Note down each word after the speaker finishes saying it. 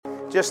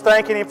Just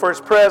thanking Him for His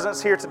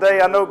presence here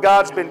today. I know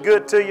God's been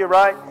good to you,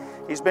 right?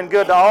 He's been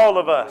good to all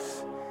of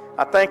us.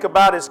 I think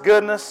about His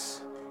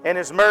goodness and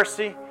His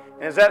mercy.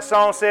 And as that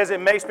song says,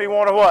 it makes me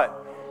want to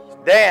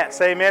what?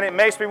 Dance, amen. It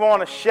makes me want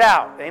to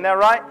shout. Ain't that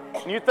right?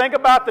 When you think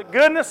about the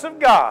goodness of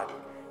God,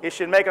 it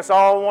should make us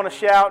all want to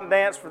shout and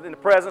dance in the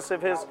presence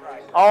of His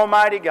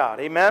Almighty God.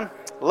 Amen.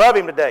 Love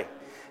Him today.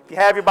 If you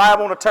have your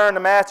Bible, I want to turn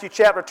to Matthew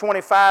chapter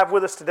 25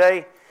 with us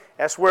today.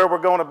 That's where we're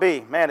going to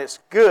be. Man, it's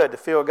good to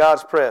feel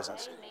God's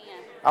presence. Amen.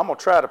 I'm going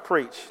to try to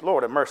preach.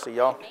 Lord have mercy,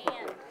 y'all.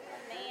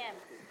 Amen.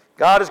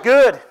 God is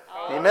good.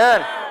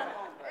 Amen.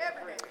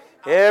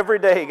 Every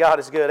day God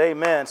is good.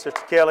 Amen,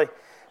 Sister Kelly.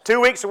 2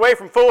 weeks away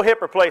from full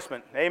hip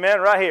replacement. Amen,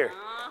 right here.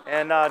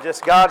 And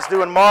just God's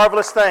doing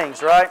marvelous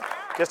things, right?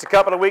 Just a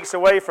couple of weeks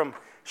away from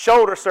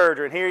shoulder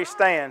surgery, and here He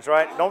stands,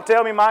 right? Don't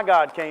tell me my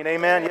God can't.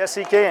 Amen. Yes,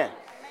 He can.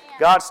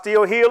 God's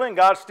still healing.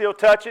 God's still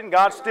touching.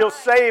 God's still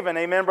saving.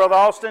 Amen, Brother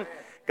Austin.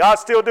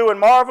 God's still doing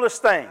marvelous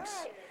things.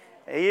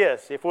 He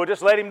is, if we'll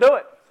just let Him do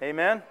it.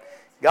 Amen.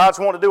 God's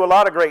wanting to do a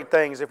lot of great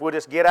things if we'll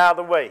just get out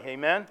of the way.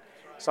 Amen.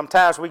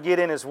 Sometimes we get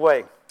in His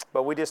way,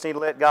 but we just need to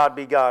let God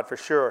be God for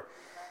sure.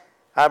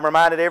 I'm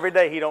reminded every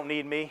day He don't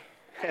need me.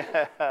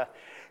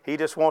 He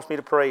just wants me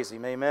to praise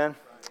Him. Amen.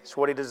 That's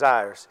what He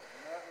desires.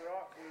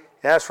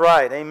 That's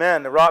right.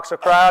 Amen. The rocks will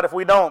cry out if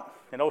we don't.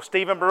 And old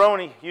Stephen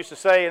Baroni used to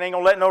say, it ain't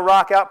going to let no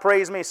rock out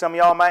praise me. Some of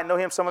y'all might know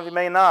him. Some of you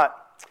may not.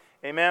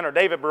 Amen. Or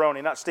David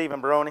Baroni, not Stephen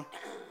Baroni.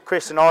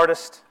 Christian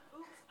artist.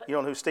 You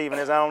don't know who Stephen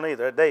is. I don't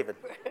either. David.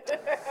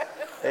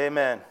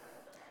 Amen.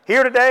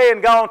 Here today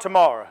and gone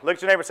tomorrow. Look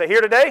at your neighbor and say,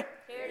 here today,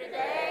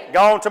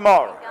 gone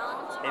tomorrow.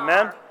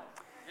 Amen.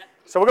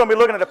 So we're going to be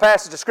looking at a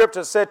passage of Scripture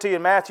that said to you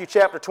in Matthew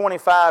chapter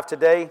 25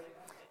 today.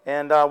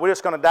 And we're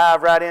just going to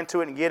dive right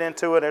into it and get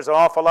into it. There's an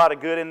awful lot of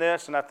good in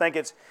this, and I think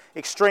it's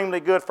extremely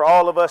good for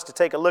all of us to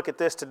take a look at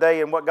this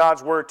today and what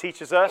God's Word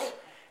teaches us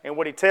and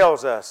what He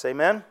tells us.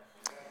 Amen?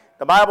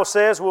 The Bible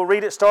says, we'll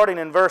read it starting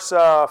in verse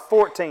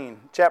 14,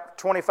 chapter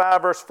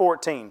 25, verse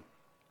 14.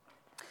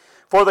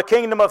 For the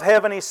kingdom of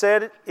heaven, He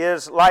said,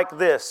 is like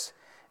this.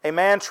 A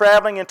man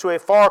traveling into a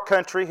far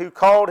country who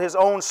called his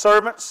own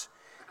servants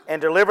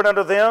and delivered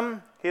unto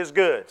them his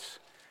goods.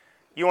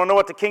 You want to know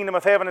what the kingdom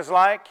of heaven is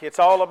like? It's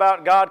all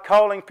about God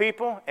calling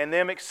people and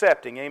them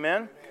accepting.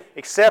 Amen?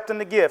 Accepting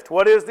the gift.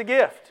 What is the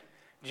gift?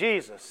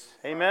 Jesus.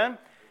 Amen?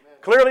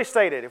 Clearly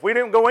stated. If we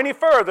didn't go any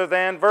further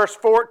than verse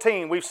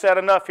 14, we've said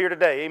enough here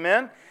today.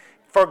 Amen?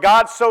 For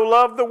God so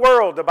loved the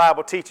world, the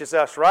Bible teaches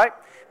us, right?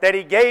 That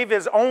He gave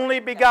His only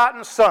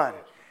begotten Son,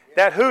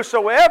 that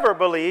whosoever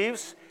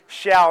believes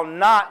shall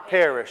not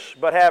perish,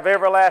 but have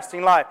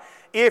everlasting life.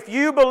 If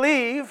you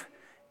believe,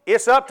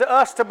 it's up to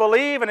us to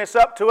believe, and it's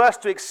up to us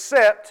to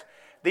accept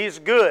these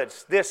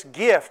goods, this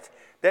gift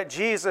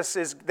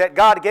that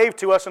God gave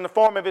to us in the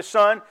form of His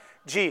Son,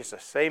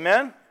 Jesus.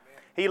 Amen?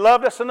 He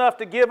loved us enough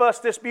to give us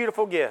this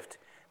beautiful gift,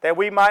 that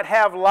we might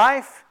have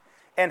life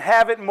and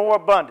have it more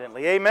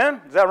abundantly.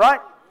 Amen? Is that right?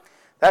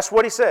 That's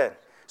what He said.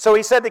 So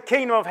He said the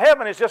kingdom of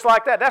heaven is just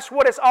like that. That's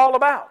what it's all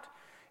about.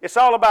 It's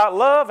all about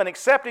love and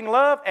accepting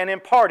love and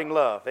imparting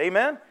love.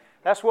 Amen?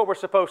 That's what we're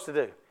supposed to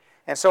do.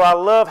 And so I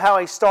love how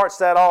He starts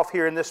that off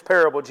here in this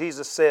parable.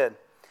 Jesus said,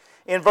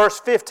 in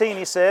verse 15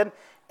 He said,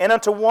 and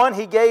unto one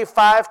He gave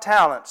 5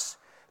 talents,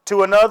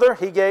 to another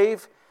He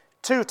gave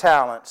 2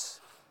 talents,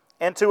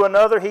 and to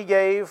another He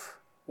gave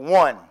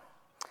 1.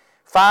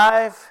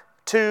 5,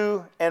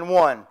 2, and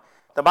 1.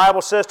 The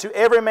Bible says, to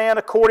every man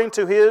according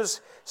to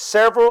his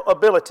several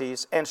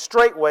abilities, and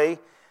straightway,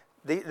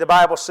 the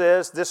Bible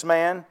says, this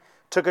man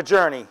took a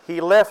journey.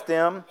 He left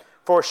them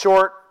for a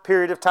short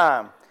period of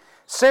time.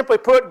 Simply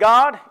put,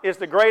 God is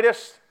the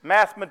greatest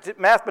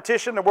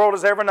mathematician the world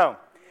has ever known.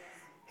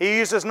 He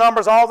uses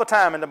numbers all the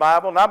time in the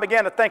Bible. And I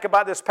began to think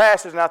about this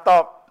passage, and I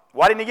thought,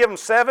 why didn't He give them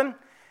 7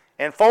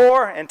 and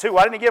 4 and 2?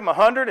 Why didn't He give them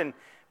 100? And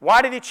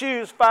why did He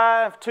choose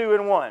 5, 2,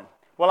 and 1?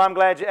 Well, I'm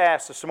glad you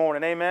asked this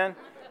morning. Amen?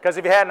 Because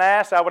if you hadn't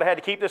asked, I would have had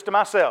to keep this to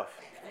myself.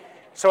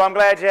 So I'm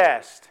glad you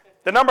asked.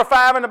 The number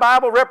 5 in the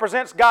Bible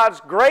represents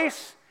God's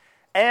grace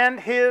and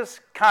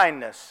His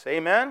kindness.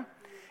 Amen?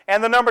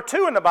 And the number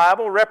 2 in the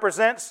Bible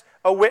represents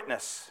a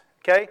witness.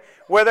 Okay?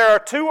 Where there are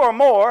 2 or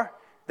more,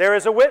 there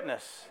is a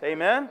witness.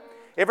 Amen?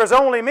 If there's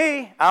only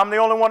me, I'm the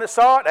only one that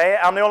saw it.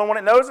 I'm the only one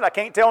that knows it. I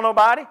can't tell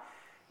nobody.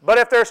 But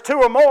if there's 2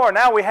 or more,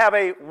 now we have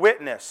a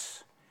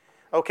witness.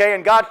 Okay?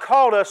 And God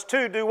called us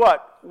to do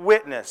what?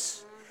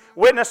 Witness.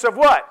 Witness of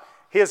what?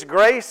 His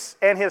grace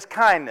and His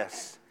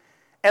kindness.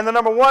 And the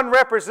number 1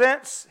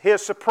 represents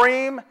His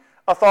supreme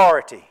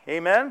authority.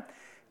 Amen?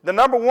 The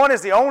number 1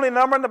 is the only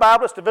number in the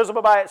Bible that's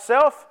divisible by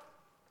itself,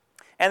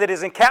 and that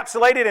is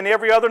encapsulated in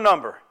every other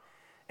number.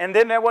 And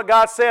isn't that what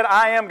God said?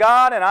 I am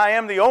God, and I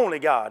am the only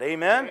God.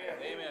 Amen?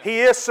 Amen.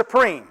 He is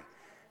supreme.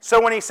 So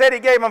when He said He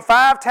gave them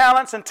 5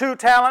 talents and 2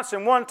 talents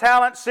and 1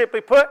 talent, simply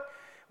put,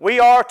 we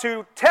are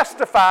to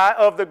testify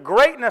of the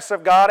greatness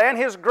of God and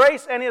His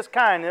grace and His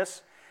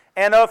kindness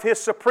and of His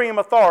supreme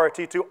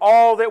authority to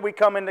all that we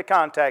come into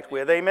contact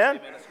with. Amen?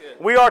 Amen.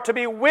 We are to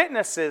be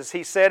witnesses,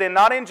 He said, and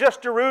not in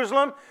just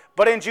Jerusalem,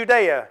 but in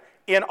Judea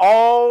in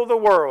all the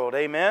world,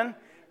 amen,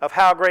 of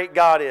how great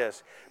God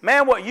is.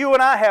 Man, what you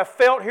and I have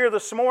felt here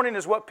this morning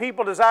is what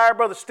people desire,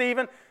 Brother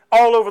Stephen,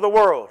 all over the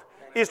world,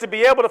 is to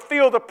be able to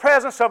feel the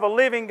presence of a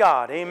living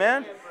God,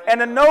 amen, and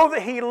to know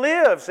that He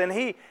lives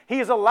and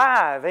He's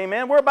alive,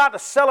 amen. We're about to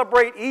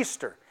celebrate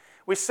Easter.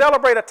 We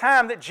celebrate a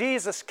time that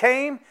Jesus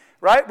came,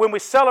 right, when we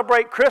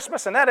celebrate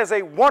Christmas, and that is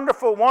a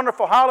wonderful,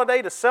 wonderful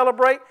holiday to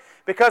celebrate,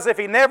 because if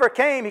He never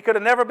came, He could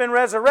have never been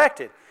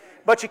resurrected.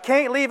 But you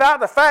can't leave out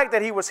the fact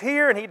that He was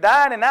here and He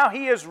died and now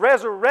He is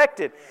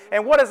resurrected.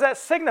 And what does that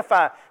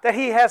signify? That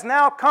He has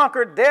now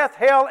conquered death,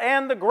 hell,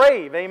 and the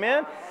grave.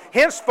 Amen?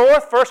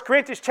 Henceforth, 1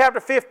 Corinthians chapter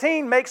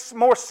 15 makes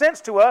more sense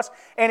to us,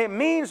 and it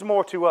means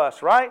more to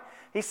us, right?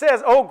 He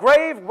says, O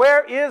grave,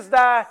 where is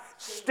thy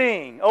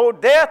sting? O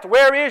death,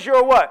 where is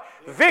your what?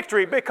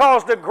 Victory.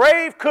 Because the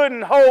grave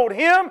couldn't hold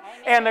Him,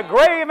 and the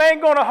grave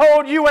ain't going to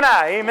hold you and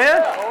I.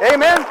 Amen?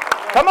 Amen?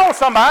 Come on,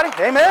 somebody.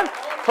 Amen?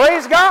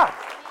 Praise God.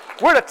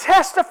 We're to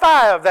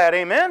testify of that,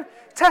 amen?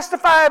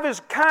 Testify of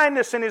His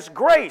kindness and His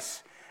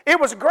grace. It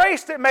was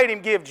grace that made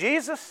Him give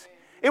Jesus.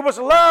 It was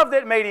love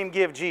that made Him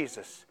give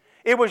Jesus.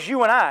 It was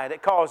you and I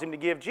that caused Him to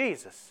give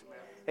Jesus.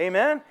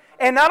 Amen?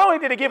 And not only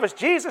did He give us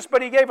Jesus,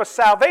 but He gave us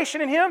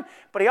salvation in Him,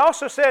 but He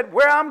also said,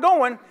 where I'm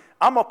going,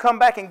 I'm going to come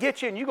back and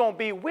get you, and you're going to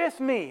be with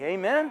me.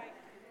 Amen?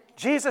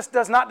 Jesus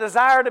does not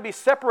desire to be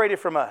separated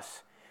from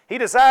us. He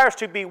desires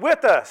to be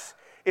with us.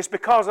 It's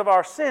because of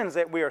our sins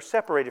that we are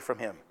separated from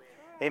Him.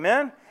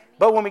 Amen?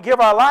 But when we give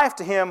our life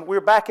to Him,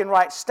 we're back in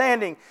right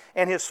standing,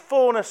 and His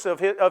fullness of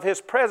His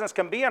presence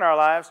can be in our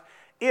lives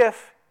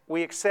if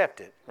we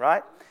accept it,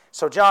 right?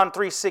 So John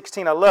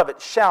 3:16, I love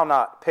it, shall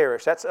not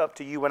perish. That's up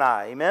to you and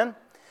I, amen?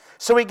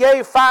 So He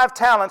gave 5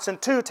 talents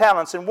and 2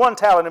 talents and 1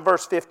 talent in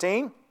verse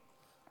 15.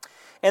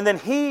 And then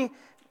he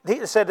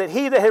said that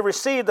he that had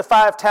received the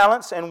 5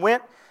 talents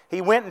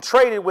he went and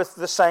traded with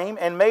the same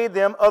and made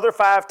them other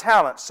 5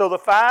 talents. So the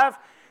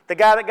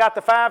guy that got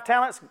the 5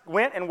 talents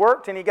went and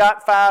worked, and he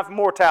got 5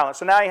 more talents.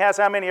 So now he has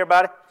how many,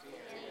 everybody?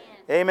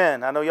 10.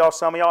 Amen. I know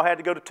some of y'all had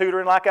to go to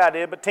tutoring like I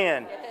did, but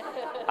 10.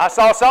 I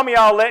saw some of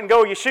y'all letting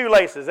go of your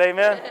shoelaces.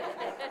 Amen.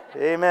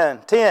 Amen.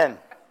 10.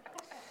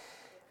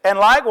 And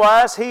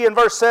likewise, he in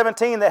verse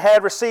 17 that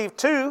had received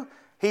 2,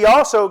 he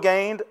also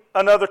gained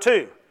another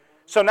 2.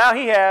 So now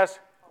he has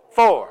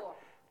 4.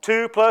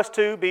 2 plus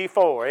 2 be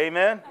 4.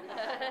 Amen.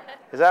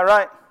 Is that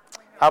right?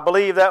 I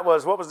believe that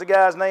was, what was the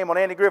guy's name on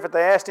Andy Griffith?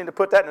 They asked him to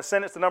put that in the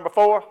sentence to number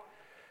 4.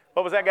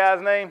 What was that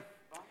guy's name?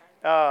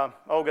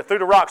 Through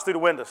the rocks, through the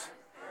windows.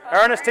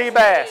 Ernest T.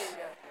 Bass.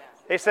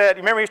 He said,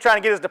 you remember he was trying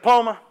to get his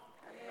diploma?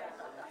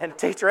 And the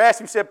teacher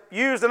asked him, he said,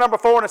 use the number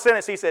 4 in the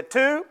sentence. He said,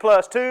 2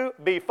 plus 2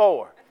 be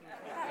 4.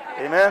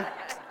 Amen?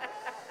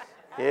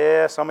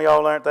 Yeah, some of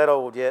y'all aren't that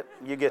old yet.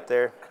 You get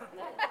there.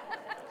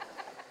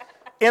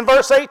 In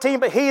verse 18,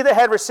 but he that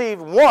had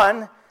received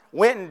 1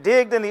 went and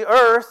digged in the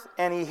earth,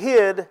 and he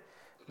hid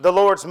the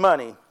Lord's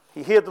money.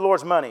 He hid the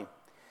Lord's money.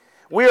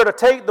 We are to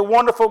take the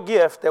wonderful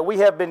gift that we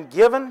have been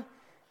given,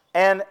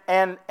 and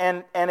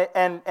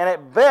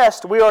at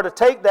best we are to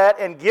take that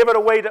and give it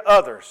away to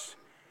others.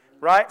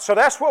 Right? So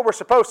that's what we're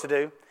supposed to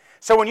do.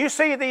 So when you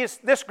see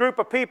this group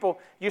of people,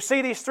 you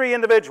see these 3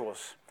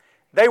 individuals.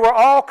 They were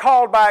all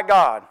called by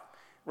God.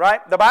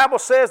 Right? The Bible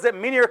says that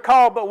many are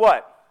called, but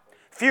what?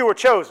 Few are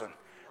chosen.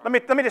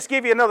 Let me just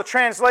give you another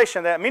translation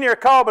of that. Many are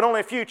called, but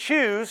only a few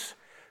choose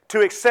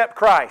to accept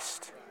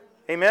Christ.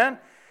 Amen?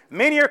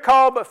 Many are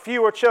called, but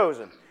few are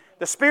chosen.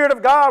 The Spirit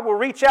of God will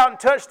reach out and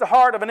touch the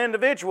heart of an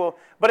individual,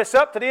 but it's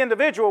up to the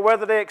individual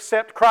whether they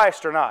accept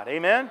Christ or not.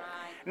 Amen? Right.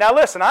 Now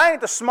listen, I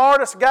ain't the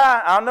smartest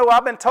guy. I know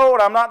I've been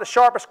told I'm not the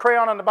sharpest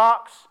crayon in the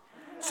box.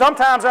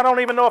 Sometimes I don't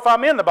even know if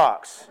I'm in the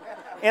box.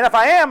 And if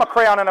I am a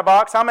crayon in a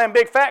box, I'm in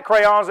big fat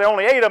crayons. There are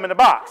only 8 of them in the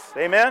box.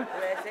 Amen?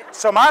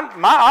 So my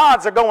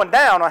odds are going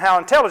down on how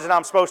intelligent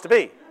I'm supposed to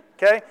be.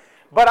 Okay?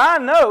 But I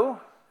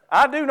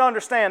do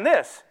understand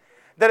this,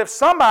 that if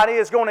somebody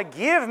is going to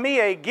give me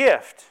a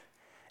gift,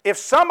 if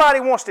somebody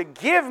wants to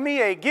give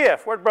me a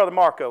gift, where's Brother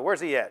Marco?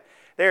 Where's he at?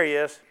 There he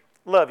is.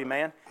 Love you,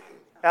 man.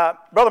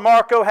 Brother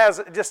Marco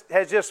has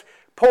just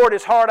poured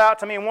his heart out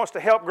to me and wants to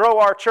help grow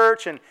our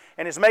church and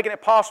is making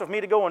it possible for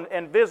me to go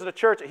and visit a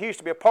church that he used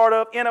to be a part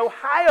of in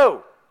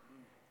Ohio.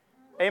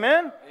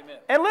 Amen? Amen.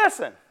 And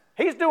listen,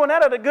 he's doing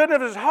that out of the goodness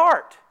of his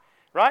heart.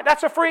 Right?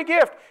 That's a free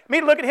gift. Me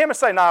to look at him and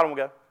say, no, I don't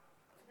go.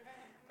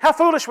 How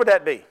foolish would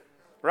that be?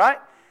 Right?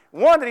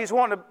 One, that he's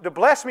wanting to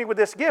bless me with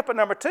this gift, but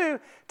number 2,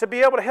 to be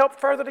able to help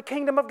further the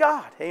kingdom of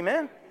God.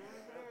 Amen?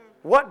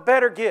 What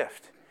better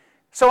gift?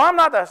 So I'm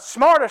not the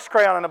smartest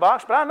crayon in the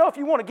box, but I know if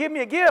you want to give me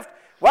a gift,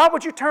 why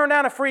would you turn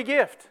down a free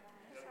gift?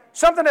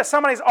 Something that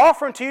somebody's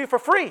offering to you for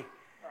free.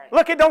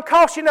 Look, it don't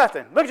cost you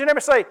nothing. Look at your neighbor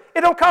and say,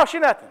 it don't cost you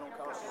nothing.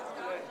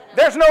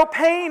 There's no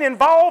pain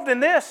involved in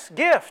this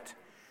gift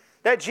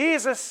that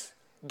Jesus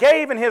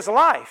gave in His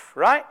life,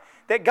 right?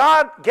 That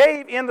God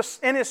gave in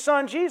His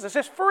Son Jesus.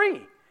 It's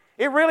free.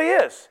 It really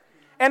is.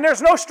 And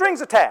there's no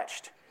strings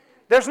attached.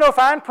 There's no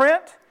fine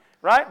print,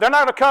 right? They're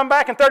not going to come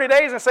back in 30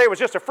 days and say it was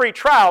just a free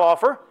trial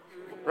offer,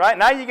 right?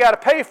 Now you got to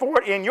pay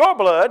for it in your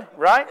blood,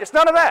 right? It's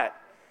none of that.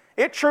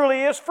 It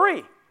truly is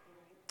free.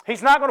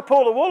 He's not going to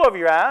pull the wool over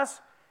your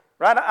eyes.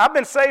 Right? I've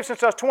been saved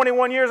since I was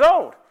 21 years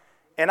old.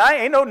 And I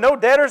ain't no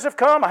debtors have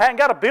come. I hadn't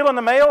got a bill in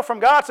the mail from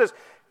God. It says,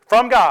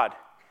 from God.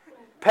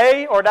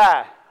 Pay or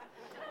die.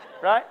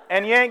 Right?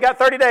 And you ain't got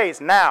 30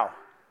 days now.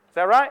 Is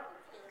that right?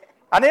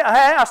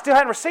 I still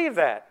hadn't received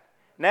that.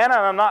 Now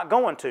I'm not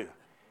going to.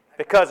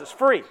 Because it's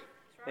free.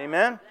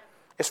 Amen?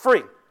 It's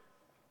free.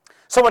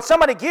 So when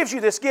somebody gives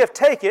you this gift,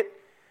 take it.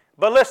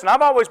 But listen,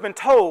 I've always been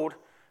told,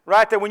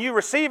 right, that when you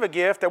receive a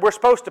gift, that we're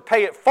supposed to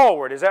pay it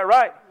forward. Is that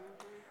right?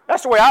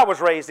 That's the way I was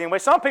raised anyway.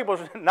 Some people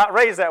are not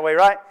raised that way,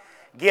 right?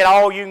 Get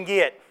all you can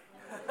get.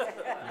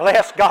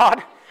 Bless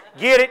God.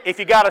 Get it. If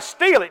you got to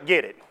steal it,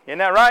 get it. Isn't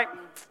that right?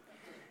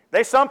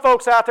 There's some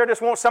folks out there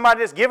just want somebody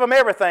to just give them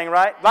everything,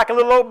 right? Like a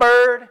little old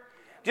bird,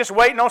 just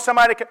waiting on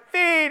somebody to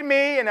feed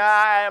me, and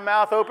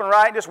mouth open,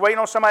 right? Just waiting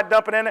on somebody to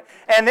dump it in it,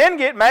 and then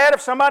get mad if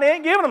somebody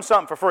ain't giving them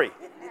something for free.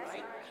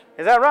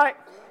 Is that right?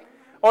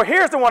 Or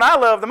here's the one I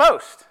love the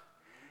most.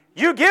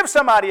 You give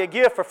somebody a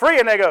gift for free,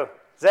 and they go,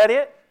 is that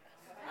it?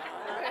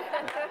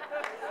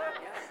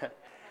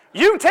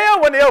 You can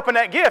tell when they open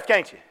that gift,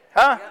 can't you?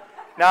 Huh?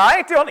 Now,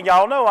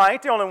 y'all know I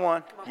ain't the only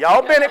one.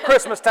 Y'all been at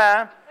Christmas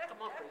time,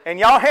 and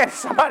y'all handed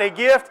somebody a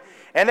gift,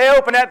 and they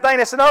opened that thing,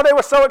 and said, oh, they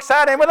were so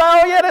excited, and went,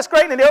 oh, yeah, that's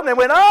great, and they opened it, and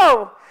went,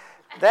 oh,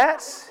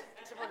 that's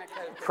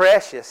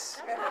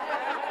precious.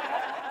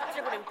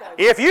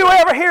 If you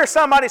ever hear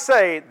somebody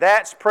say,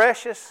 that's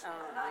precious,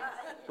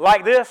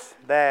 like this,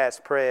 that's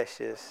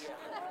precious,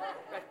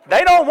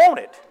 they don't want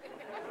it.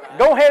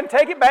 Go ahead and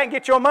take it back and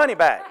get your money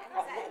back.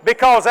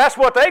 Because that's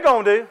what they're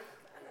going to do.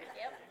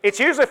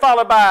 It's usually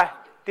followed by,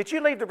 did you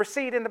leave the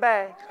receipt in the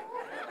bag?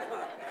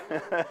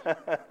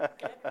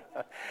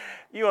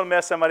 You want to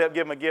mess somebody up,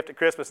 give them a gift at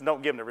Christmas, and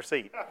don't give them the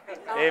receipt.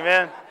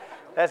 Amen?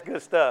 That's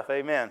good stuff.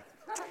 Amen.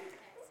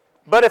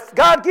 But if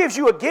God gives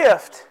you a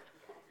gift,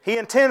 He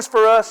intends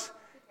for us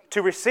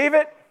to receive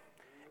it,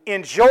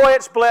 enjoy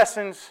its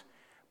blessings,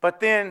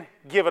 but then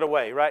give it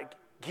away, right?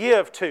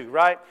 Give to,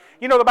 right?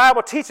 You know, the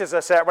Bible teaches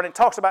us that when it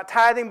talks about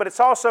tithing, but it's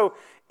also,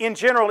 in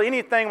general,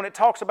 anything when it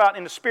talks about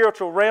in the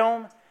spiritual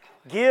realm,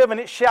 give and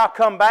it shall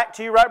come back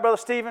to you, right, Brother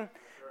Stephen?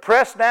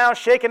 Pressed down,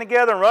 shaken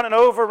together, and running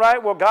over,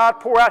 right? Will God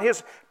pour out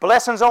His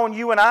blessings on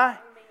you and I?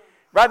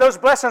 Right? Those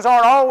blessings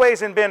aren't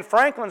always in Ben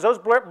Franklin's. Those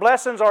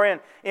blessings are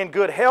in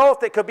good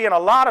health. It could be in a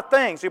lot of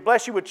things. He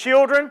bless you with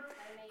children.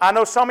 I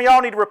know some of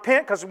y'all need to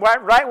repent because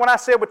right when I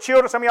said with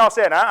children, some of y'all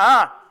said,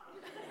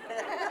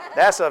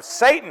 that's of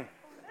Satan.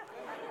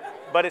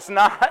 But it's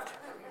not.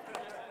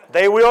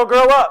 They will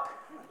grow up.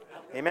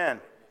 Amen.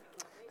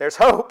 There's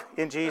hope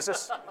in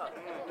Jesus.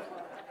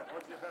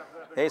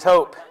 There's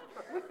hope.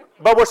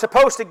 But we're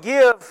supposed to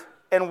give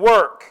and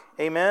work.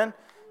 Amen.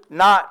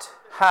 Not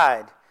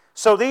hide.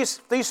 So these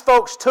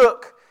folks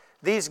took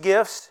these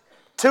gifts.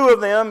 Two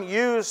of them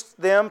used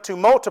them to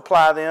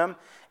multiply them,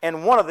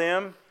 and one of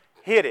them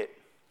hid it.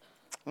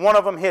 One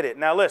of them hid it.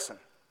 Now listen.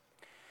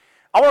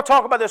 I want to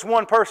talk about this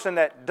one person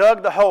that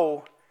dug the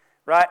hole,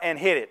 right, and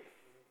hid it.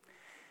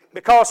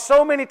 Because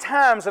so many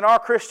times in our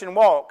Christian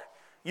walk,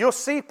 you'll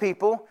see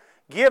people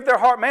give their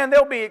heart. Man,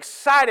 they'll be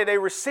excited they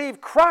receive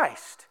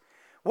Christ.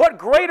 What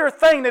greater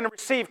thing than to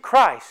receive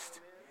Christ?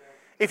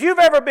 If you've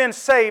ever been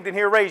saved in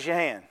here, raise your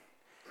hand.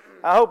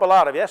 I hope a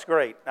lot of you. That's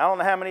great. I don't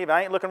know how many of you.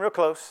 I ain't looking real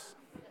close.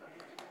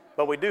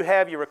 But we do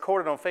have you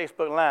recorded on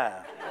Facebook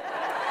Live.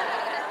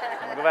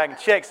 I'm going to go back and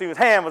check, see whose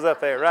hand was up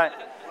there, right?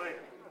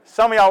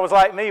 Some of y'all was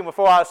like me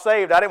before I was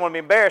saved. I didn't want to be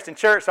embarrassed in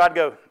church, so I'd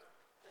go,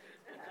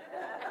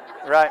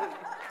 right?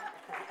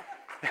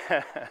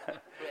 I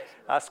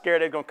was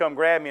scared they were going to come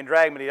grab me and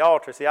drag me to the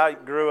altar. See, I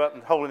grew up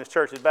in holiness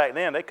churches back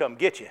then. They come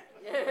get you.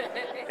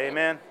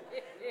 Amen.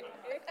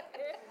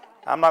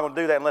 I'm not going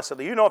to do that unless,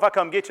 you know, if I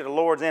come get you, the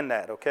Lord's in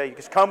that, okay? You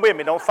just come with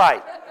me, don't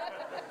fight.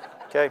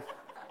 Okay?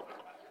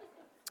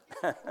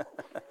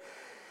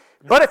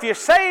 But if you're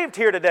saved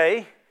here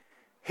today,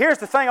 here's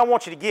the thing I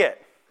want you to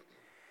get.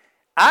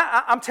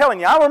 I'm telling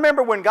you, I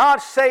remember when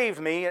God saved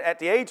me at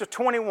the age of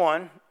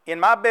 21 in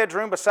my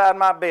bedroom beside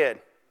my bed.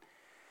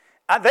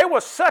 There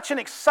was such an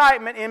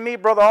excitement in me,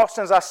 Brother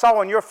Austin, as I saw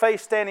on your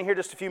face standing here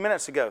just a few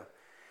minutes ago.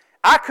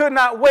 I could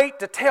not wait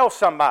to tell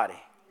somebody.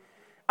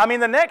 I mean,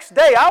 the next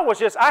day,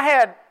 I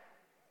had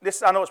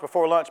this, I know it's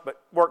before lunch,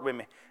 but work with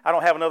me. I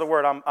don't have another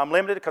word. I'm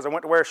limited because I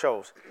went to wear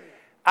shows.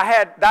 I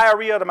had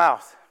diarrhea of the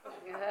mouth.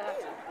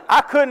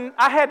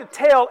 I had to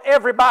tell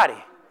everybody,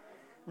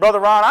 Brother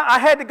Ron. I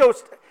had to go,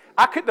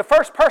 the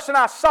first person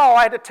I saw,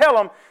 I had to tell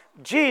them,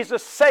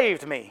 Jesus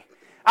saved me.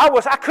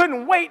 I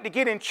couldn't wait to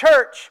get in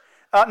church,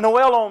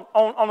 Noel,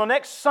 on the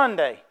next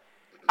Sunday.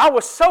 I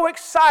was so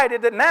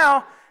excited that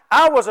now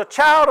I was a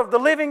child of the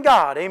living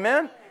God.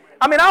 Amen.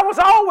 I mean, I was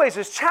always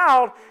His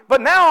child,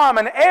 but now I'm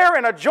an heir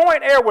and a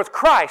joint heir with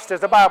Christ, as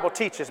the Bible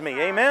teaches me.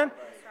 Amen.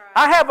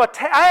 I have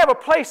a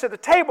place at the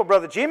table,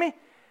 Brother Jimmy.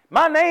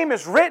 My name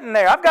is written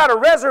there. I've got a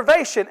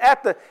reservation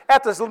at the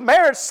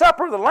marriage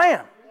supper of the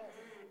Lamb.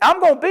 I'm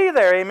going to be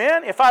there,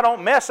 amen, if I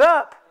don't mess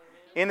up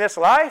in this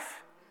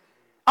life.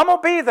 I'm going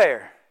to be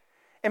there.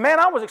 And man,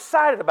 I was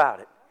excited about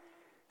it.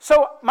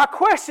 So my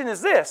question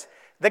is this.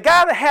 The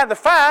guy that had the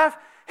 5,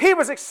 he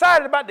was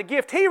excited about the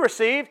gift he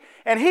received,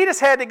 and he just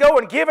had to go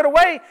and give it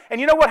away. And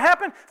you know what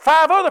happened?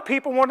 5 other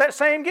people wanted that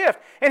same gift.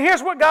 And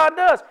here's what God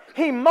does.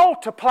 He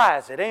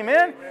multiplies it.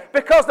 Amen?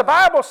 Because the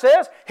Bible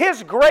says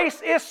His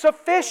grace is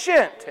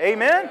sufficient.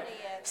 Amen?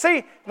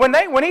 See, when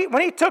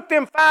he took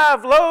them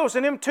 5 loaves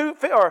and them 2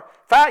 5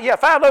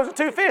 loaves and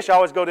 2 fish. I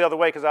always go the other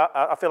way because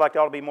I feel like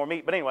there ought to be more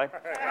meat. But anyway,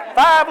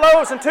 5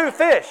 loaves and 2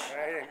 fish.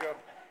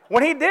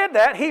 When He did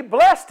that, He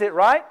blessed it,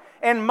 right?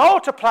 And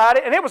multiplied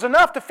it, and it was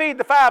enough to feed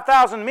the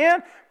 5,000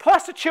 men,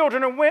 plus the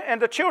children and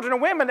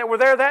women that were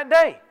there that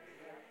day.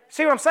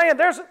 See what I'm saying?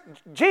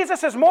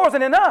 Jesus is more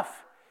than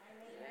enough.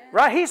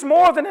 Right? He's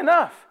more than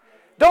enough.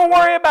 Don't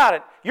worry about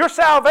it. Your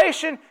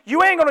salvation,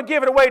 you ain't going to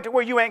give it away to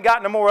where you ain't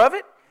got no more of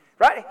it.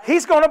 Right?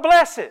 He's going to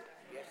bless it.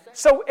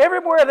 So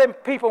everywhere them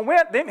people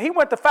went, He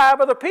went to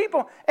 5 other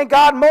people, and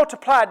God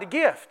multiplied the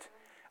gift.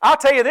 I'll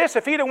tell you this,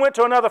 if He'd have went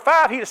to another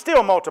 5, He'd have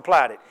still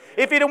multiplied it.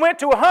 If He'd have went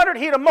to 100,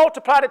 He'd have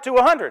multiplied it to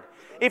 100.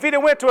 If He'd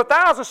have went to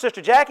 1,000,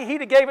 Sister Jackie,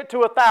 He'd have gave it to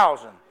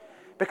 1,000.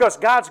 Because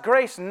God's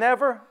grace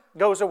never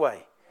goes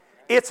away.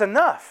 It's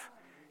enough.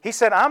 He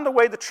said, I'm the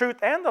way, the truth,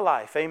 and the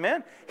life.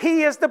 Amen?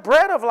 He is the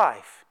bread of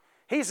life.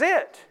 He's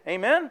it.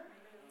 Amen?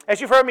 As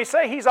you've heard me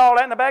say, He's all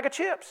that in a bag of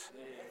chips.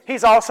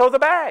 He's also the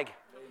bag.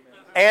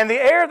 And the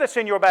air that's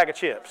in your bag of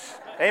chips.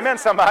 Amen,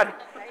 somebody?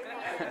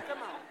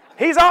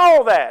 He's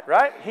all that,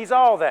 right? He's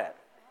all that.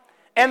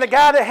 And the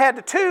guy that had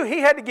the 2, he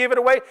had to give it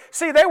away.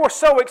 See, they were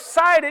so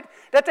excited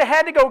that they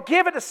had to go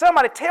give it to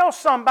somebody, tell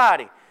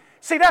somebody.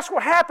 See, that's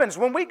what happens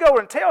when we go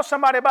and tell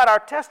somebody about our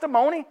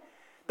testimony.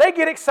 They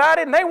get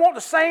excited and they want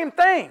the same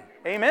thing.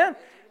 Amen?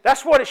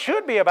 That's what it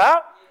should be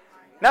about.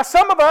 Now,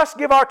 some of us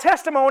give our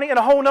testimony in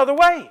a whole other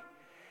way.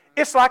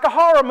 It's like a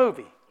horror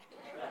movie,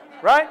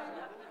 right?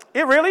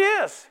 It really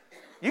is.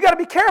 You got to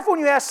be careful when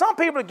you ask some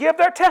people to give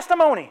their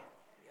testimony.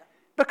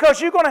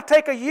 Because you're going to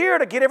take a year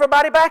to get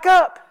everybody back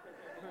up.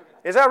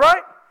 Is that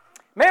right?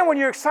 Man, when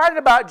you're excited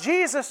about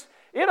Jesus,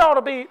 it ought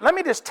to be, let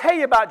me just tell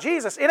you about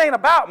Jesus. It ain't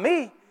about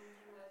me.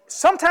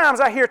 Sometimes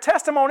I hear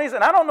testimonies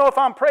and I don't know if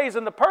I'm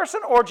praising the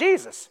person or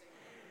Jesus.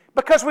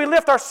 Because we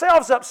lift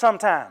ourselves up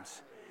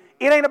sometimes.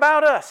 It ain't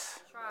about us.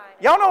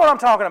 Y'all know what I'm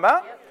talking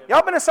about.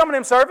 Y'all been in some of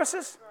them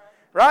services,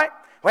 right?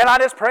 Well, I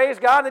just praise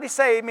God that He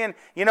saved me. And,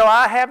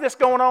 I have this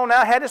going on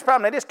now. I had this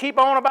problem. They just keep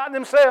on about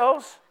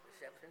themselves.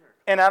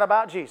 And not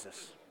about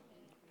Jesus.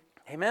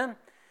 Amen?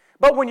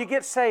 But when you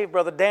get saved,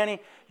 Brother Danny,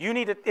 you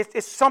need to,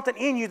 it's something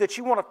in you that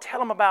you want to tell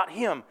them about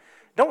Him.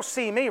 Don't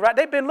see me, right?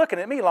 They've been looking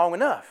at me long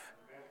enough.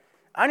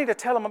 I need to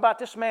tell them about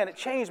this man that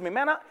changed me.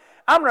 Man,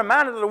 I'm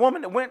reminded of the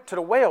woman that went to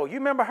the well. You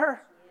remember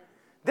her?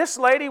 This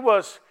lady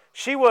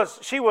she was,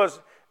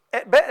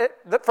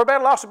 for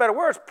better loss of better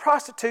words,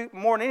 prostitute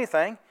more than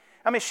anything.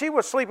 I mean, she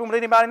was sleeping with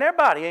anybody and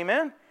everybody,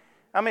 amen?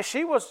 I mean,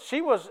 it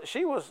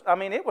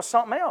was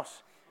something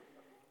else.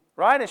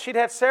 Right? And she'd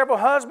had several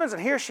husbands,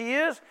 and here she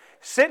is,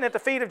 sitting at the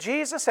feet of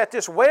Jesus at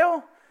this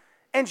well.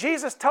 And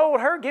Jesus told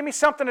her, give me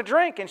something to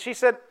drink. And she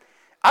said,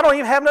 I don't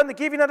even have nothing to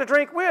give you nothing to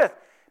drink with.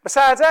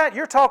 Besides that,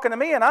 you're talking to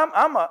me, and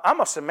I'm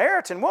a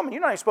Samaritan woman.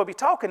 You're not even supposed to be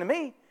talking to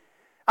me.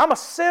 I'm a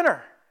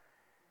sinner.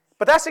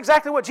 But that's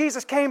exactly what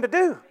Jesus came to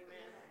do,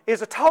 is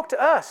to talk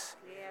to us.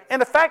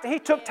 And the fact that He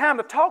took time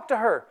to talk to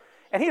her,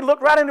 and He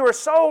looked right into her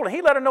soul, and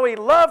He let her know He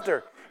loved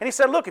her. And He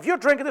said, look, if you're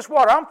drinking this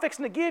water I'm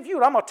fixing to give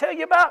you, I'm going to tell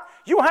you about,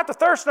 you won't have to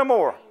thirst no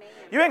more. Amen.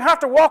 You ain't have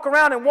to walk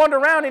around and wander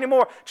around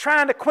anymore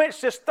trying to quench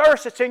this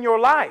thirst that's in your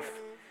life.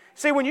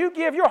 See, when you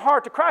give your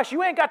heart to Christ,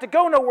 you ain't got to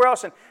go nowhere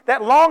else. And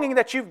that longing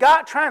that you've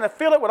got, trying to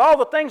fill it with all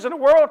the things in the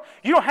world,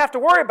 you don't have to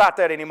worry about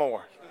that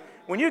anymore.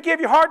 When you give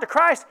your heart to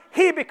Christ,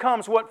 He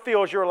becomes what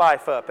fills your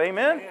life up.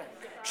 Amen?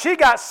 She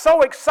got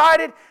so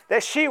excited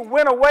that she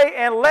went away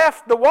and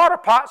left the water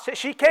pots that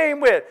she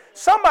came with.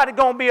 Somebody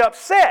going to be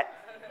upset.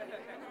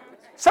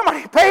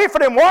 Somebody paid for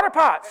them water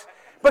pots.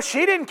 But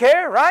she didn't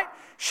care, right?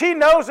 She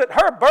knows that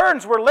her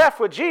burdens were left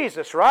with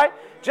Jesus, right?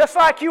 Just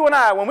like you and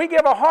I. When we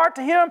give our heart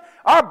to Him,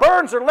 our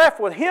burdens are left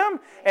with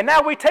Him. And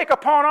now we take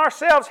upon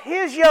ourselves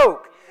His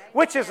yoke,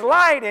 which is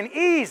light and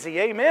easy.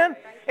 Amen?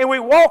 And we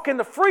walk in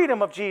the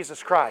freedom of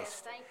Jesus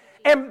Christ.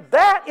 And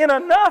that in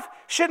enough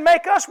should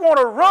make us want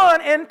to run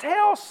and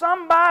tell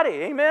somebody.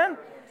 Amen?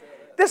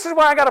 This is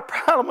why I got a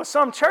problem with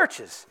some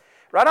churches.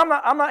 Right?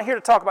 I'm not here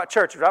to talk about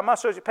churches. Right? My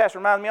associate pastor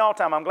reminds me all the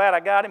time. I'm glad I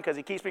got him because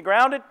he keeps me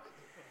grounded.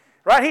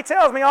 Right? He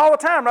tells me all the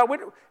time. Right? We're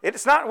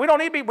not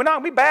going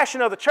to be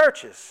bashing other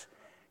churches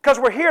because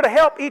we're here to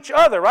help each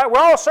other. Right?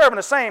 We're all serving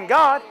the same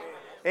God.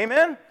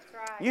 Amen.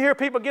 You hear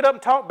people get up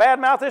and talk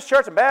badmouth this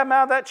church and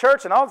badmouth that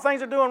church and all the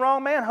things they're doing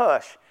wrong. Man,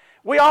 hush.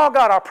 We all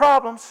got our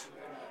problems.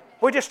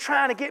 We're just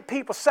trying to get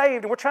people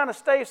saved, and we're trying to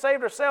stay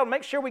saved ourselves and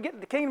make sure we get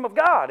into the kingdom of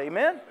God.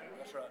 Amen.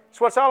 That's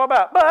what it's all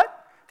about.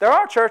 But there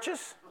are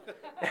churches.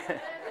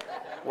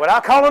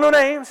 Without calling no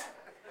names,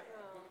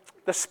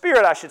 the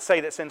spirit, I should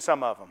say, that's in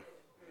some of them,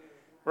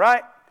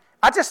 right?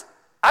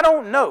 I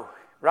don't know,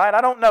 right?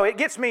 I don't know. It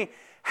gets me,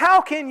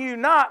 how can you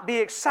not be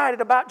excited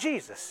about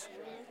Jesus?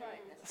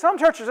 Some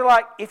churches are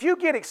like, if you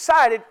get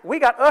excited, we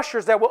got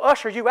ushers that will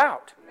usher you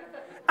out.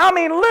 I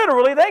mean,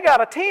 literally, they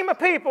got a team of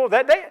people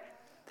that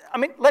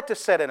let this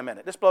set in a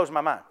minute. This blows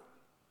my mind.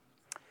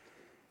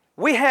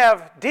 We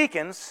have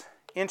deacons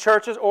in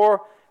churches,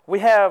 or we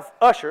have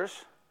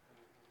ushers,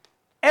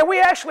 and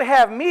we actually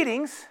have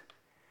meetings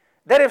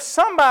that if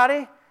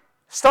somebody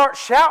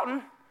starts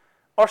shouting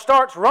or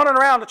starts running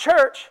around the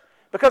church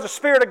because the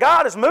Spirit of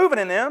God is moving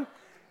in them,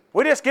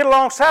 we just get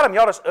alongside them.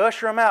 Y'all just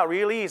usher them out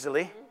real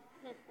easily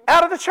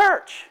out of the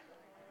church.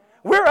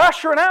 We're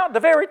ushering out the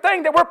very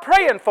thing that we're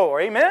praying for.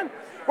 Amen?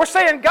 We're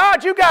saying,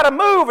 God, you got to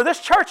move or this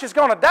church is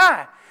going to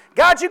die.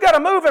 God, you got to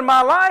move in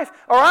my life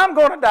or I'm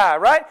going to die,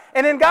 right?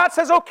 And then God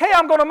says, okay,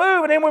 I'm going to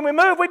move. And then when we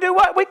move, we do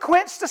what? We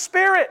quench the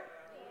Spirit.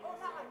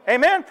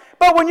 Amen?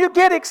 But when you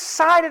get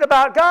excited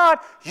about God,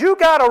 you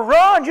got to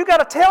run. You got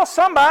to tell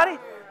somebody.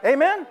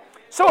 Amen?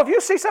 So if you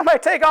see somebody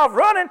take off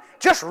running,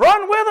 just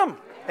run with them.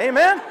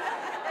 Amen?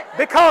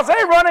 Because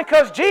they're running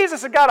because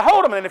Jesus has got a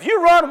hold of them. And if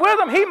you run with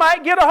them, He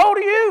might get a hold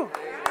of you.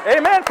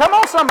 Amen? Come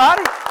on,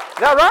 somebody. Is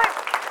that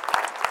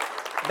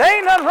right? There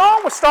ain't nothing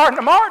wrong with starting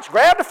to march.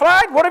 Grab the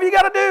flag. Whatever you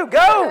got to do.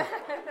 Go.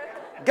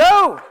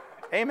 Go.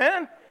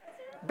 Amen?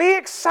 Be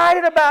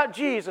excited about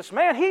Jesus.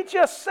 Man, He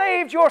just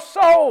saved your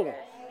soul.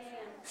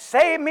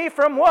 Saved me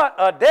from what?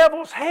 A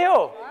devil's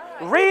hell.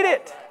 Read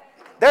it.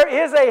 There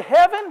is a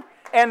heaven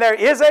and there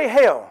is a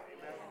hell.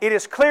 It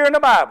is clear in the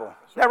Bible.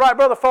 Is that right,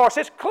 Brother Forrest?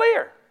 It's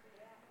clear.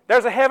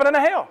 There's a heaven and a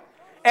hell.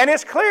 And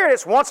it's clear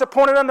it's once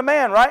appointed unto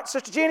man, right,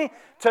 Sister Jeannie?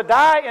 To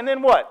die and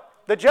then what?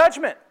 The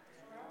judgment.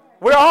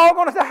 We're all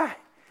going to die.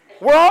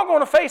 We're all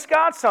going to face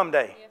God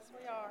someday. Yes,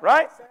 we are.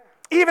 Right?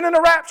 Even in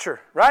the rapture,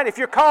 right? If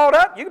you're called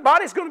up, your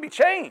body's going to be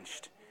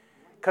changed.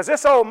 Because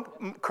this old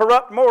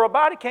corrupt moral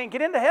body can't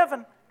get into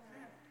heaven.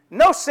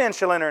 No sin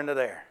shall enter into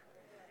there.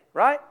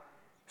 Right?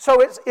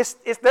 So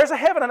there's a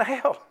heaven and a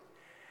hell.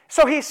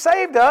 So He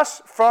saved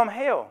us from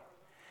hell.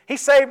 He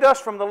saved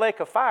us from the lake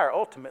of fire,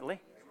 ultimately,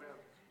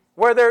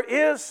 where there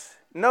is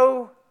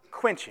no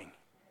quenching.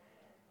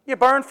 You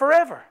burn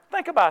forever.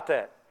 Think about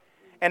that.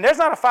 And there's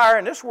not a fire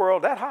in this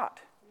world that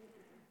hot.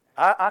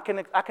 I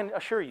can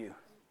assure you.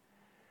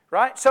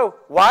 Right? So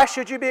why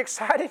should you be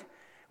excited?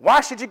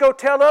 Why should you go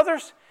tell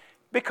others?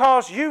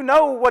 Because you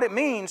know what it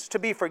means to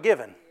be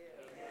forgiven.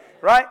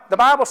 Right? The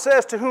Bible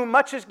says, to whom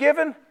much is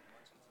given,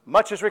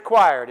 much is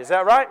required. Is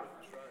that right?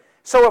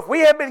 So if we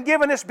have been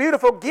given this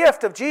beautiful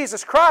gift of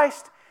Jesus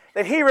Christ,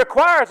 then He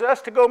requires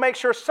us to go make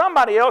sure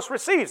somebody else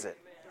receives it.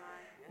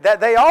 That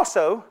they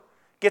also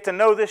get to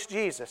know this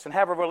Jesus and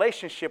have a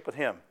relationship with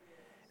Him.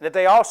 And that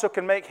they also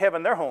can make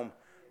heaven their home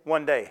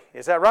one day.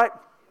 Is that right?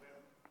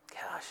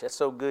 Gosh, that's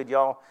so good,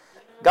 y'all.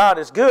 God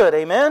is good,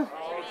 amen?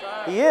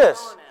 He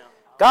is.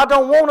 God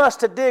don't want us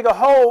to dig a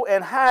hole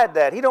and hide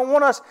that. He don't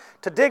want us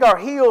to dig our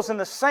heels in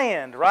the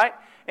sand, right?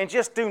 And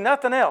just do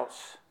nothing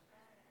else.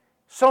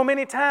 So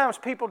many times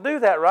people do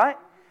that, right?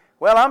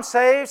 Well, I'm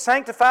saved,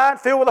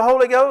 sanctified, filled with the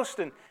Holy Ghost,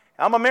 and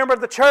I'm a member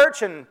of the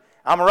church, and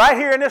I'm right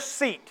here in this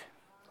seat.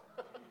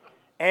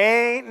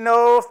 Ain't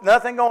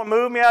nothing going to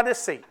move me out of this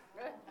seat.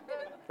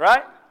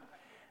 Right?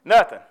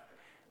 Nothing.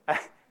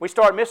 We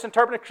start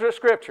misinterpreting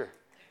Scripture.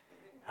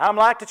 I'm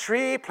like the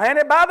tree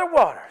planted by the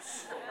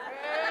waters,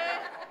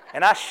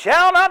 and I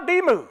shall not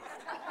be moved.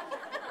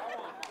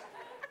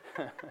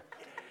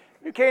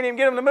 You can't even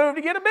get them to move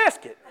to get a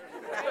biscuit.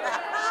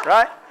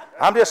 Right?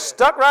 I'm just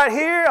stuck right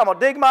here. I'm going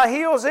to dig my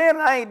heels in,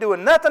 and I ain't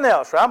doing nothing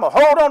else. Right? I'm going to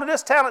hold on to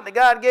this talent that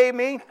God gave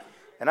me,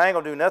 and I ain't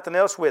going to do nothing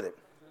else with it.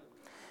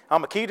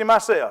 I'm going to keep it to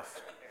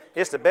myself.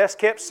 It's the best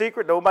kept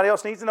secret. Nobody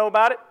else needs to know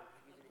about it.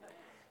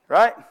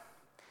 Right?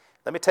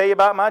 Let me tell you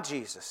about my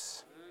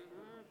Jesus.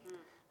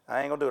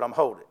 I ain't going to do it. I'm going to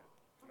hold it.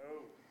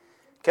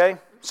 Okay?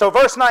 So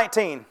verse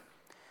 19.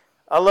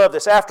 I love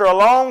this. After a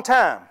long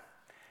time.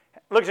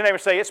 Look at your neighbor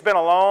and say, it's been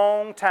a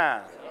long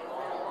time.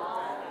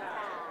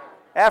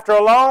 After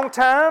a long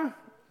time,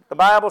 the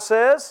Bible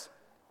says,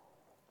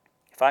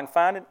 if I can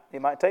find it,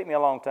 it might take me a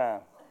long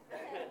time.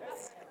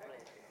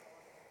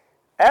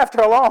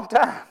 After a long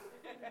time.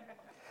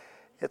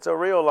 It's a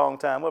real long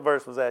time. What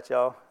verse was that,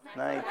 y'all?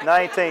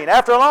 19.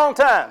 After a long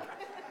time,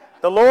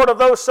 the Lord of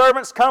those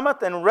servants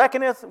cometh and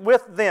reckoneth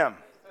with them.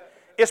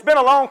 It's been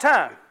a long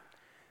time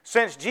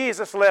since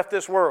Jesus left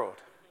this world.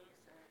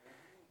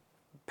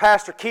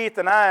 Pastor Keith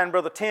and I and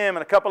Brother Tim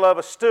and a couple of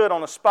us stood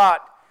on the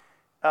spot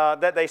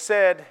that they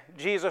said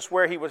Jesus,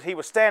 where he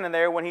was standing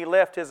there when He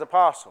left His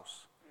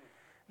apostles.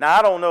 Now,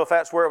 I don't know if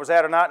that's where it was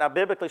at or not. Now,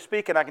 biblically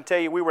speaking, I can tell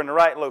you we were in the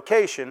right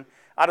location.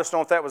 I just don't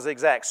know if that was the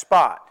exact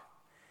spot.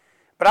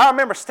 But I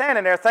remember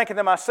standing there thinking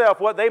to myself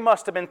what they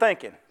must have been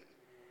thinking.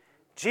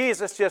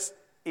 Jesus just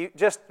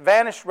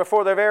vanished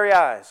before their very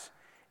eyes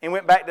and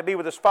went back to be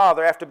with His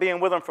Father after being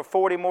with them for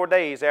 40 more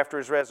days after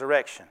His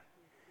resurrection.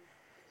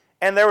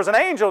 And there was an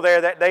angel there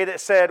that day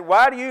that said,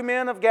 why do you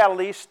men of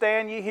Galilee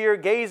stand ye here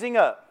gazing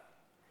up?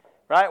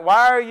 Right?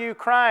 Why are you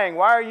crying?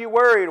 Why are you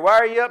worried? Why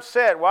are you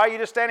upset? Why are you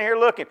just standing here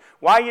looking?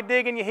 Why are you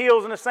digging your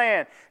heels in the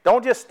sand?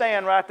 Don't just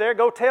stand right there.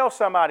 Go tell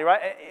somebody,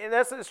 right?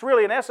 It's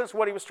really in essence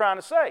what He was trying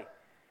to say.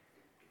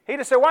 He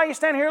just said, why are you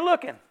standing here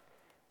looking?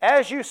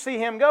 As you see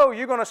Him go,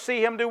 you're going to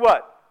see Him do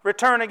what?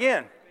 Return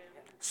again.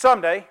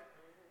 Someday,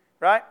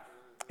 right?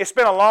 It's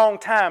been a long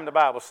time, the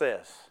Bible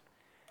says.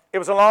 It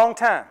was a long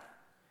time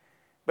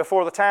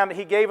before the time that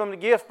He gave them the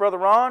gift, Brother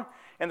Ron,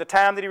 and the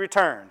time that He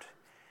returned.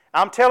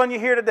 I'm telling you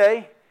here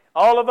today,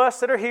 all of us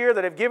that are here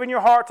that have given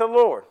your heart to the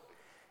Lord,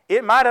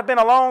 it might have been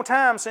a long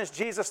time since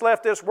Jesus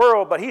left this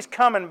world, but He's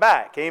coming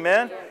back.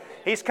 Amen?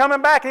 He's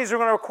coming back, and He's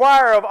going to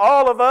require of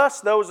all of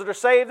us, those that are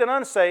saved and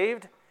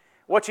unsaved,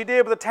 what you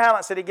did with the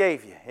talents that He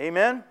gave you.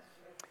 Amen?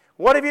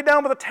 What have you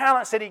done with the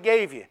talents that He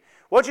gave you?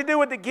 What did you do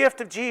with the gift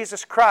of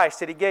Jesus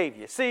Christ that He gave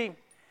you? See,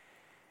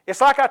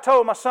 it's like I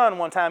told my son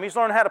one time. He's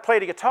learning how to play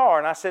the guitar,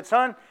 and I said,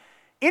 son,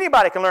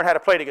 anybody can learn how to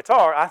play the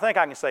guitar. I think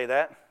I can say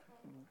that.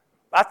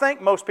 I think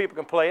most people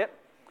can play it.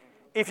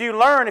 If you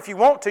learn, if you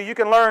want to, you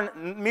can learn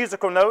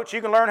musical notes.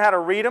 You can learn how to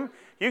read them.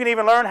 You can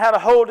even learn how to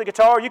hold the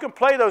guitar. You can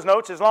play those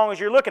notes as long as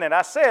you're looking at it.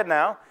 I said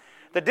now,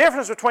 the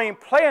difference between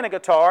playing a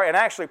guitar and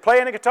actually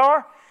playing a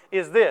guitar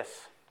is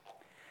this.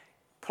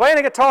 Playing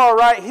a guitar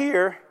right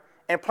here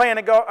and playing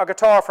a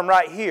guitar from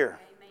right here.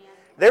 Amen.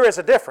 There is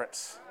a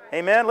difference.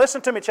 Amen.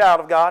 Listen to me, child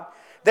of God.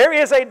 There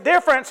is a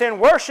difference in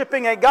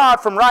worshiping a God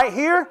from right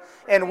here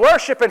and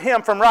worshiping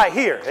Him from right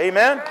here.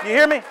 Amen. You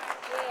hear me?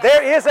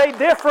 There is a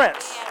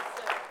difference.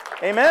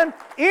 Amen.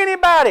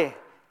 Anybody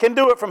can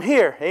do it from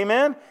here.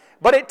 Amen.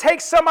 But it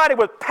takes somebody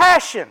with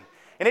passion,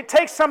 and it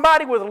takes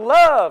somebody with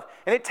love,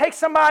 and it takes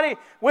somebody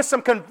with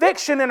some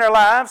conviction in their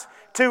lives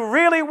to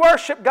really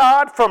worship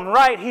God from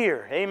right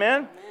here.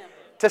 Amen.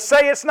 To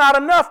say it's not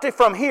enough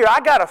from here. I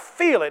got to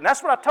feel it. And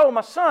that's what I told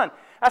my son.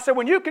 I said,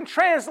 when you can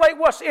translate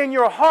what's in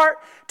your heart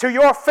to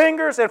your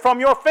fingers, and from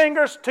your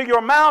fingers to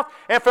your mouth,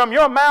 and from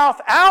your mouth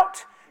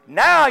out,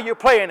 now you're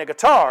playing the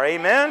guitar.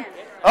 Amen.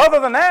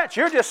 Other than that,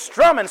 you're just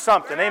strumming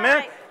something.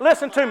 Amen.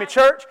 Listen to me,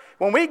 church.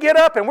 When we get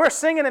up and we're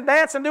singing and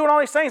dancing, doing all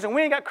these things, and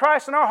we ain't got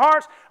Christ in our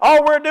hearts,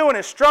 all we're doing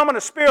is strumming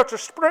the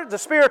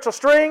spiritual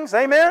strings.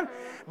 Amen.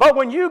 But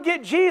when you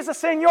get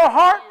Jesus in your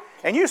heart,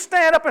 and you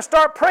stand up and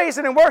start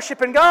praising and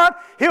worshiping God,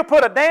 He'll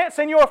put a dance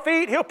in your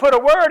feet. He'll put a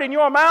word in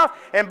your mouth.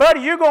 And, buddy,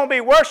 you're going to be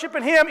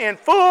worshiping Him in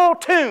full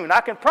tune. I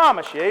can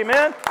promise you.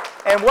 Amen.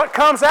 And what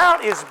comes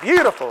out is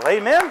beautiful.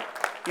 Amen.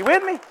 You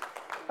with me?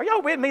 Are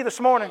y'all with me this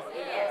morning?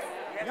 Yes.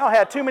 Y'all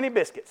had too many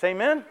biscuits.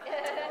 Amen.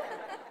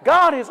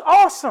 God is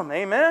awesome.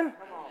 Amen.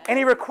 And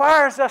He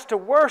requires us to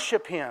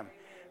worship Him.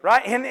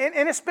 Right? And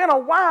it's been a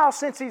while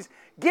since He's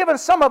given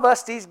some of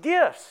us these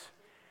gifts.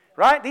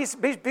 Right? These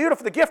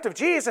beautiful, the gift of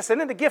Jesus, and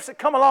then the gifts that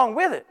come along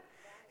with it.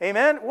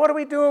 Amen? What are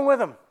we doing with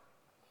them?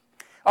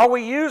 Are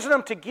we using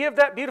them to give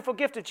that beautiful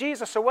gift of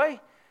Jesus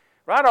away?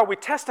 Right? Are we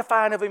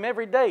testifying of Him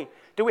every day?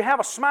 Do we have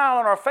a smile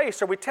on our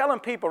face? Are we telling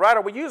people, right?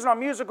 Are we using our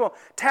musical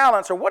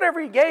talents or whatever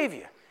He gave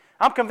you?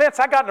 I'm convinced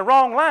I got in the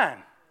wrong line.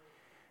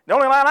 The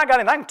only line I got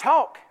in, I can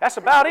talk. That's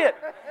about it.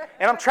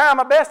 And I'm trying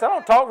my best. I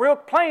don't talk real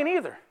plain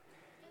either.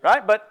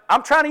 Right? But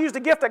I'm trying to use the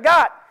gift I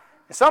got.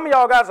 And some of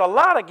y'all guys a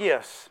lot of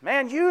gifts.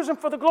 Man, use them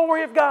for the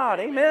glory of God.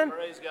 Amen.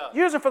 Praise God.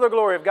 Use them for the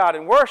glory of God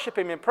and worship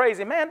Him and praise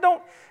Him. Man,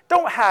 don't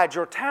hide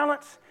your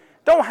talents.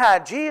 Don't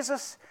hide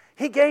Jesus.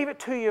 He gave it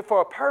to you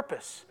for a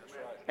purpose.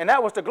 Right. And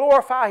that was to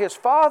glorify His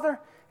Father.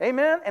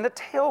 Amen. And to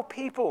tell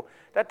people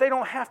that they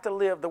don't have to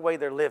live the way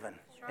they're living.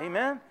 Right.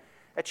 Amen.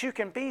 That you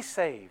can be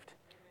saved.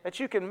 That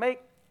you can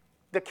make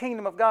the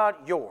kingdom of God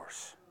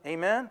yours.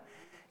 Amen.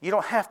 You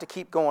don't have to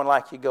keep going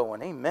like you're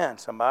going. Amen,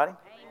 somebody.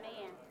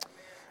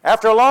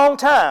 After a long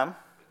time,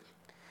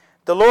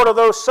 the Lord of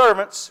those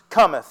servants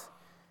cometh,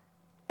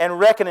 and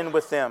reckoning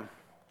with them.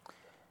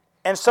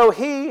 And so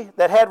he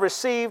that had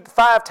received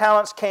 5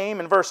 talents came,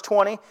 in verse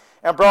 20,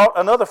 and brought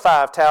another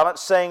 5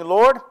 talents, saying,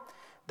 Lord,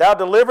 thou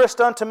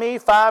deliverest unto me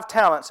 5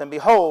 talents, and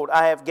behold,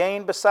 I have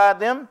gained beside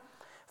them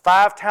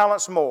 5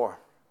 talents more.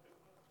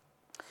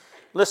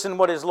 Listen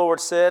what his Lord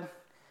said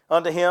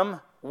unto him,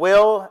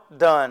 well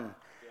done.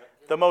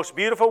 The most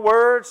beautiful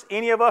words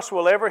any of us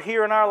will ever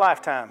hear in our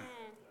lifetime.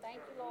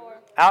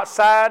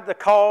 Outside the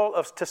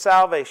call to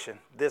salvation,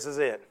 this is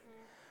it.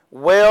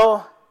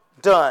 Well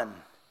done,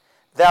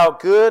 thou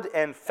good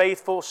and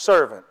faithful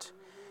servant.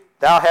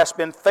 Thou hast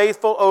been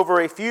faithful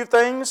over a few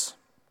things.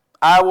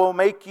 I will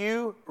make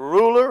you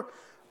ruler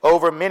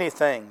over many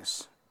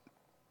things.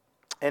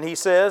 And he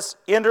says,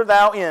 enter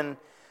thou in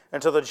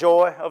into the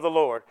joy of the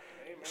Lord.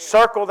 Amen.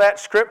 Circle that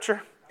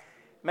scripture.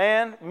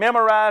 Man,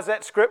 memorize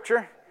that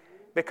scripture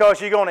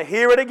because you're going to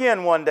hear it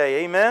again one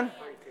day. Amen?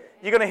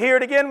 You're going to hear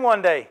it again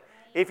one day.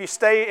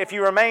 If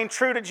you remain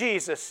true to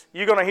Jesus,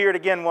 you're going to hear it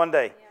again one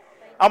day.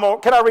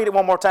 Can I read it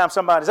one more time,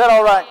 somebody? Is that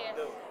all right?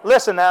 Yes.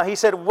 Listen now. He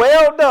said,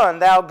 well done,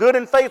 thou good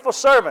and faithful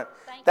servant.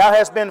 Thou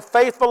hast been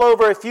faithful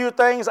over a few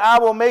things. I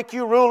will make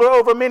you ruler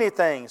over many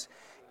things.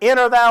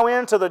 Enter thou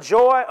into the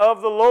joy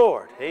of the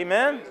Lord.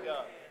 Amen?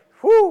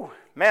 Whew.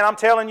 Man, I'm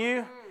telling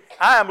you,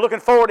 I am looking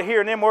forward to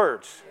hearing them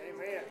words.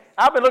 Amen.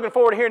 I've been looking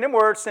forward to hearing them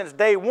words since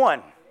day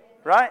one.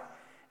 Right?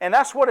 And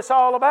that's what it's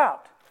all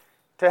about.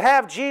 To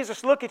have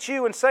Jesus look at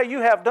you and say,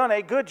 you have done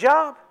a good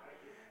job,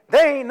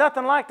 there ain't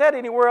nothing like that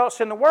anywhere else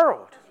in the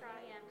world.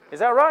 Is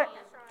that right?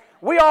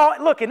 We all,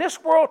 look, in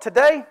this world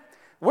today,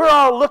 we're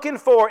all looking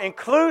for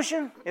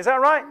inclusion. Is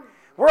that right?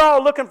 We're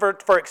all looking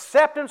for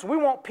acceptance. We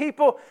want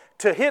people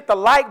to hit the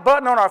like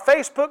button on our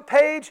Facebook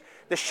page,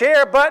 the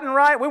share button,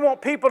 right? We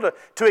want people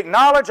to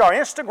acknowledge our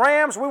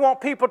Instagrams. We want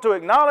people to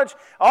acknowledge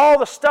all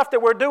the stuff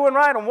that we're doing,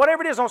 right? And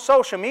whatever it is on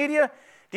social media,